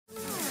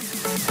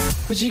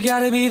But you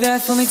gotta be there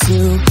for me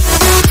too.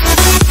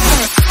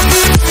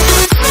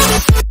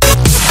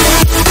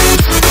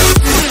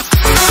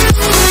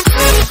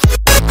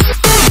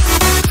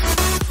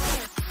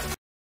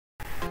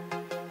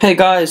 Hey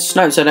guys,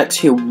 SnipingX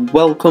here.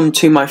 Welcome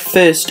to my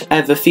first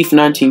ever FIFA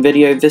 19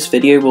 video. This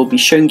video will be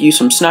showing you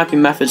some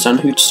sniping methods on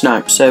who to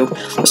snipe. So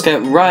let's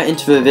get right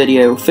into the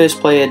video. First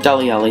player,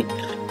 Dali Ali.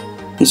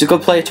 He's a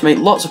good player to make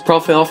lots of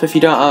profit off if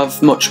you don't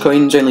have much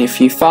coins, only a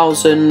few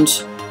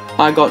thousand.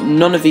 I got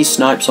none of these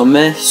snipes on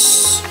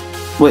this,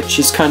 which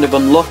is kind of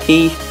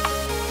unlucky,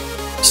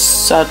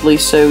 sadly.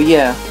 So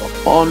yeah,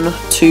 on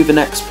to the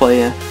next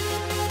player.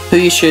 Who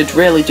you should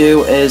really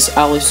do is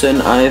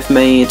Allison. I have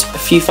made a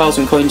few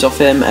thousand coins off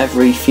him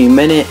every few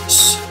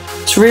minutes.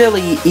 It's a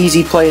really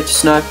easy player to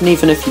snipe, and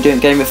even if you don't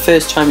get him the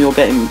first time, you'll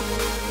get him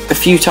a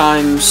few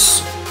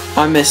times.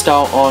 I missed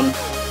out on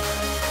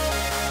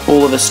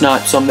all of the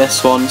snipes on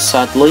this one,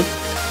 sadly.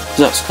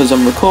 That's because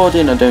I'm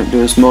recording, I don't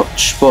do as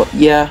much, but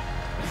yeah.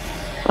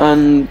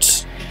 And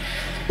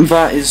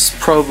that is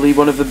probably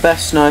one of the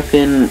best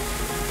sniping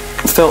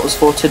filters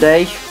for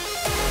today.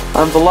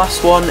 And the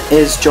last one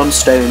is John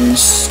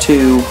Stones.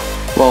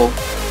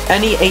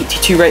 Any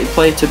 82 rated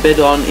player to bid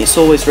on. It's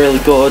always really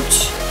good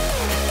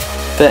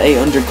for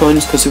 800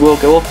 coins because it will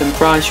go up in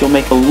price. You'll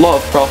make a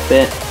lot of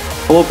profit.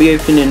 I will be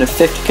opening a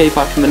 50k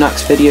pack in the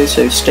next video,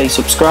 so stay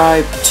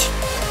subscribed.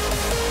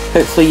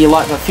 Hopefully you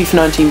like that FIFA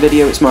 19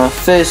 video. It's my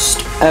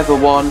first ever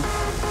one.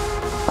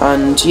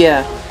 And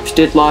yeah, if you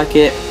did like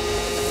it,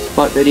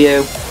 like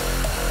video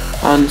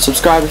and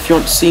subscribe if you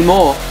want to see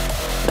more.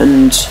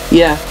 And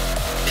yeah,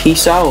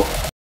 peace out.